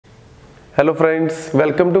Hello friends,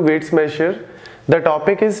 welcome to Weights Measure. The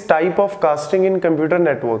topic is type of casting in computer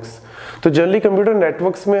networks. तो generally computer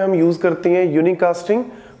networks में हम use करते हैं यूनिकास्टिंग,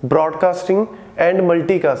 broadcasting and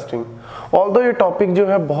multicasting. Although ये topic जो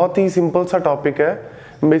है बहुत ही सिंपल सा टॉपिक है,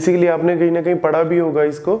 बेसिकली आपने कहीं ना कहीं पढ़ा भी होगा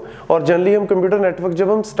इसको। और जनरली हम कंप्यूटर नेटवर्क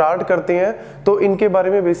जब हम स्टार्ट करते हैं तो इनके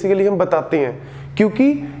बारे में बेसिकली हम बताते हैं, क्योंकि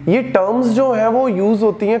ये टर्म्स जो है वो यूज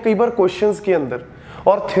होती हैं कई बार क्वेश्चंस के अंदर,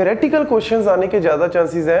 और थ्योरेटिकल क्वेश्चंस आने के ज्यादा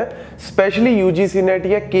चांसेस है, स्पेशली यूजीसी नेट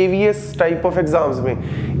या केवीएस टाइप ऑफ एग्जाम्स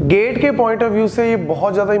में। गेट के पॉइंट ऑफ व्यू से ये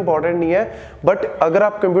बहुत ज्यादा इंपॉर्टेंट नहीं है, बट अगर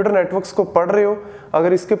आप कंप्यूटर नेटवर्क्स को पढ़ रहे हो,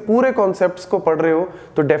 अगर इसके पूरे कॉन्सेप्ट्स को पढ़ रहे हो,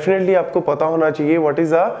 तो डेफिनेटली आपको पता होना चाहिए what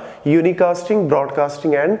is a यूनिकास्टिंग,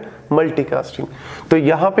 broadcasting and multicasting. तो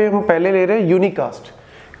यहाँ पे हम पहले ले रहे हैं यूनिकास्ट।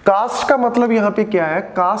 कास्ट का मतलब यहाँ पे क्या है?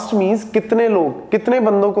 कास्ट मींस कितने लोग, कितने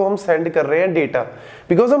बंदों को हम सेंड कर रहे हैं डेटा।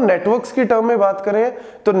 बिकॉज हम नेटवर्क्स की टर्म में बात करें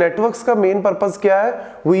तो नेटवर्क्स का मेन पर्पस क्या है?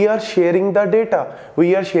 We are sharing the data,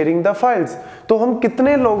 we are sharing the files. तो हम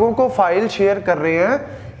कितने लोगों को फाइल शेयर कर रहे हैं?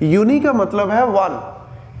 यूनी का मतलब है वन,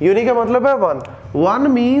 यूनी का मतलब है one.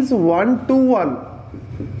 One means one two one,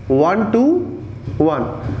 one two one.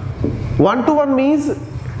 One two one means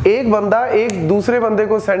एक बंदा एक दूसरे बंदे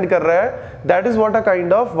को सेंड कर रहा है, that is what a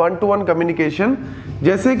kind of one two one communication.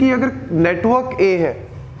 जैसे कि अगर नेटवर्क ए है,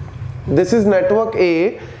 this is network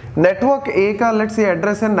A, network ए का लेट्स से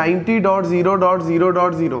एड्रेस है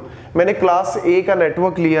 90.0.0.0। मैंने क्लास ए का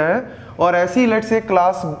नेटवर्क लिया है, और ऐसे ही लेट्स से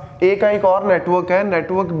क्लास ए का एक और नेटवर्क है,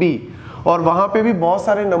 नेटवर्क बी, और वहां पे भी बहुत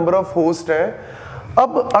सारे नंबर ऑफ होस्ट है।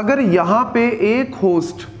 अब अगर यहाँ पे एक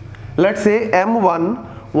host let's say M1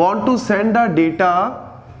 want to send a data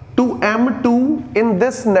to M2 in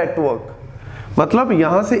this network, मतलब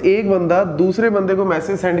यहां से एक बंदा दूसरे बंदे को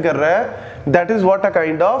मैसेज सेंड कर रहा है, that is what a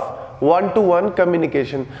kind of one two one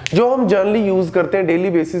communication, जो हम जनरली यूज करते हैं डेली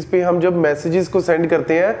बेसिस पे। हम जब मैसेजेस को सेंड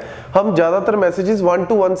करते हैं, हम ज्यादातर messages one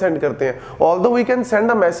two one send करते हैं, although we can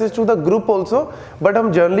send a message to the group also, but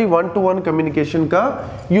हम generally one two one communication का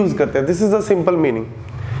यूज करते हैं। This is the simple meaning.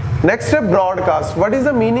 Next है broadcast. What is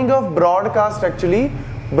the meaning of broadcast? Actually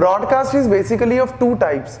broadcast is basically of two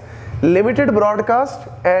types, limited broadcast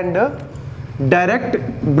and direct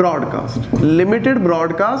broadcast. Limited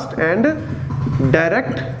broadcast and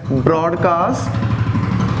direct broadcast.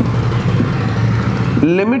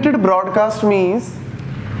 Limited broadcast means,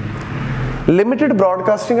 limited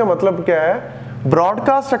broadcasting का मतलब क्या है?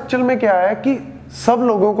 Broadcast actual में क्या है कि सब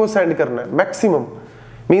लोगों को सेंड करना है, maximum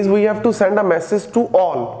means we have to send a message to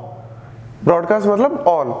all. Broadcast मतलब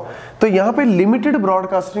ऑल। तो यहाँ पे लिमिटेड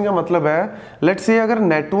ब्रॉडकास्टिंग का मतलब है, लेट्स से अगर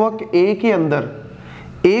नेटवर्क ए के अंदर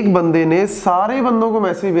एक बंदे ने सारे बंदों को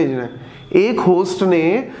मैसेज भेजना है, एक होस्ट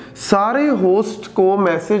ने सारे होस्ट को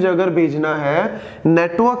मैसेज अगर भेजना है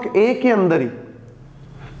नेटवर्क ए के अंदर ही,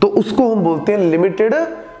 तो उसको हम बोलते हैं लिमिटेड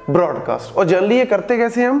ब्रॉडकास्ट। और जनरली ये करते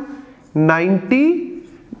कैसे हम?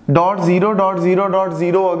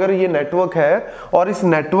 90.0.0.0 अगर ये नेटवर्क है, और इस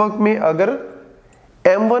नेटवर्क में अगर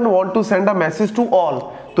M1 want to send a message to all,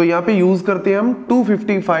 तो यहाँ पे यूज करते हैं हम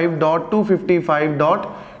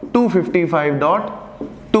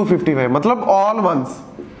 255.255.255.255, मतलब ऑल वंस।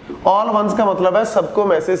 ऑल वंस का मतलब है सबको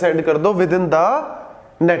मैसेज सेंड कर दो with in the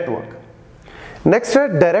network. Next है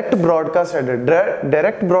direct broadcast address.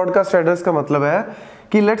 Direct broadcast address का मतलब है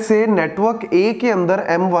कि लेट्स से नेटवर्क ए के अंदर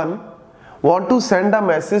M1 want to send a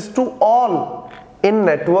message to all in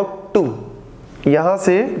network 2, यहां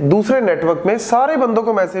से दूसरे नेटवर्क में सारे बंदों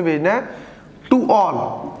को मैसेज भेजना है टू ऑल,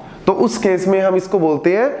 तो उस केस में हम इसको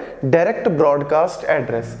बोलते हैं डायरेक्ट ब्रॉडकास्ट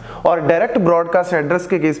एड्रेस। और डायरेक्ट ब्रॉडकास्ट एड्रेस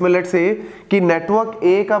के केस में लेट्स से कि नेटवर्क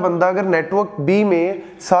ए का बंदा अगर नेटवर्क बी में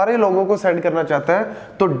सारे लोगों को सेंड करना चाहता है,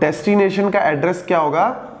 तो डेस्टिनेशन का एड्रेस क्या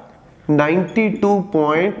होगा?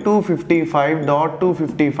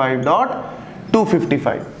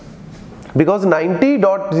 92.255.255.255, बिकॉज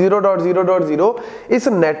 90.0.0.0 इस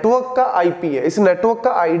नेटवर्क का आईपी है, इस नेटवर्क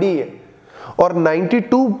का आईडी है, और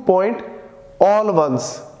 92.all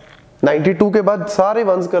वंस, 92 के बाद सारे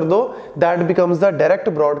वंस कर दो, that becomes the direct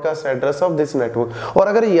broadcast address of this network. और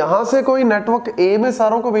अगर यहां से कोई नेटवर्क ए में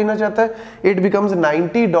सारों को भेजना चाहता है, it becomes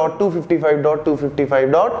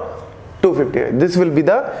 90.255.255.255, this will be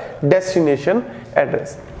the destination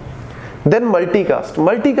address. Then multicast.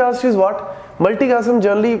 Multicast is what? Multicast हम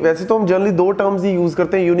जनरली, वैसे तो हम जनरली दो टर्म्स ही यूज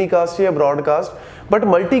करते हैं, यूनिकास्ट या ब्रॉडकास्ट, बट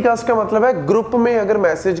मल्टीकास्ट का मतलब है ग्रुप में अगर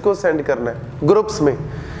मैसेज को सेंड करना है, ग्रुप्स में।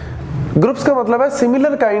 ग्रुप्स का मतलब है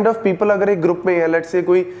सिमिलर काइंड ऑफ पीपल अगर एक ग्रुप में है, लेट्स से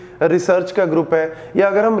कोई रिसर्च का ग्रुप है, या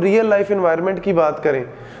अगर हम रियल लाइफ एनवायरनमेंट की बात करें,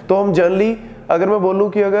 तो हम जनरली अगर मैं बोलूं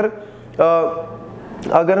कि अगर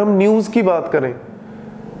हम न्यूज की बात करें,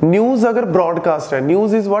 न्यूज अगर ब्रॉडकास्ट है,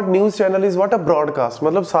 news is what, news channel is what, a broadcast,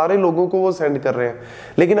 मतलब सारे लोगों को वो सेंड कर रहे हैं।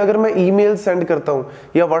 लेकिन अगर मैं ईमेल सेंड करता हूं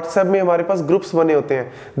या व्हाट्सएप में हमारे पास ग्रुप्स बने होते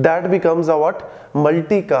हैं, that becomes a what,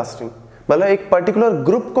 multicasting, मतलब एक पर्टिकुलर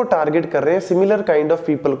ग्रुप को टारगेट कर रहे हैं, सिमिलर काइंड ऑफ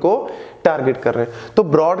पीपल को टारगेट कर रहे हैं। तो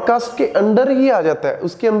ब्रॉडकास्ट के अंदर ही आ जाता है,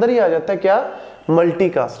 उसके अंदर ही आ जाता है क्या,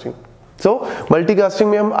 मल्टीकास्टिंग। सो मल्टीकास्टिंग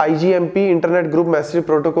में हम IGMP internet group message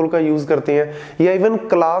protocol का यूज करते हैं, या इवन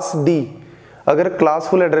क्लास डी, अगर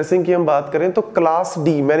क्लासफुल एड्रेसिंग की हम बात करें तो क्लास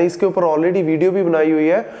डी, मैंने इसके ऊपर ऑलरेडी वीडियो भी बनाई हुई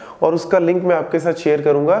है और उसका लिंक मैं आपके साथ शेयर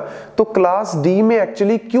करूंगा। तो क्लास डी में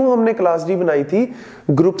एक्चुअली क्यों हमने क्लास डी बनाई थी,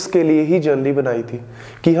 ग्रुप्स के लिए ही जनरली बनाई थी,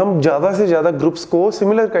 कि हम ज्यादा से ज्यादा ग्रुप्स को,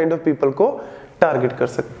 सिमिलर काइंड ऑफ पीपल को टारगेट कर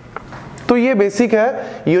सकें। तो ये बेसिक है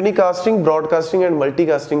यूनिकास्टिंग, ब्रॉडकास्टिंग एंड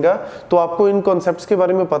मल्टीकास्टिंग का। तो आपको इन कॉन्सेप्ट्स के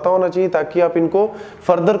बारे में पता होना चाहिए ताकि आप इनको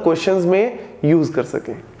फर्दर क्वेश्चंस में यूज कर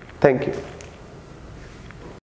सकें। Thank you.